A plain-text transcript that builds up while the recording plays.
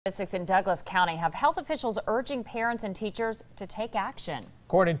Statistics in Douglas County have health officials urging parents and teachers to take action.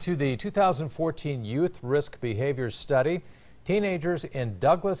 According to the 2014 Youth Risk Behaviors Study, teenagers in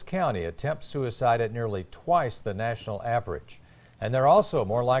Douglas County attempt suicide at nearly twice the national average. And they're also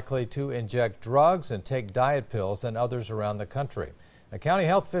more likely to inject drugs and take diet pills than others around the country. The county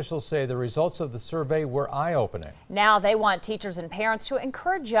health officials say the results of the survey were eye-opening. Now they want teachers and parents to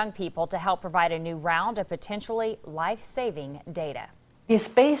encourage young people to help provide a new round of potentially life-saving data. It's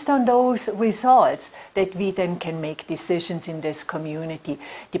based on those results that we then can make decisions in this community,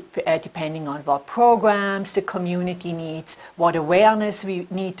 depending on what programs the community needs, what awareness we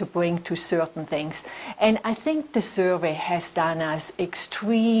need to bring to certain things. And I think the survey has done us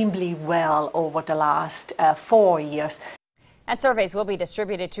extremely well over the last 4 years. And surveys will be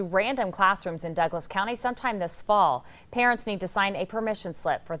distributed to random classrooms in Douglas County sometime this fall. Parents need to sign a permission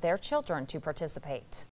slip for their children to participate.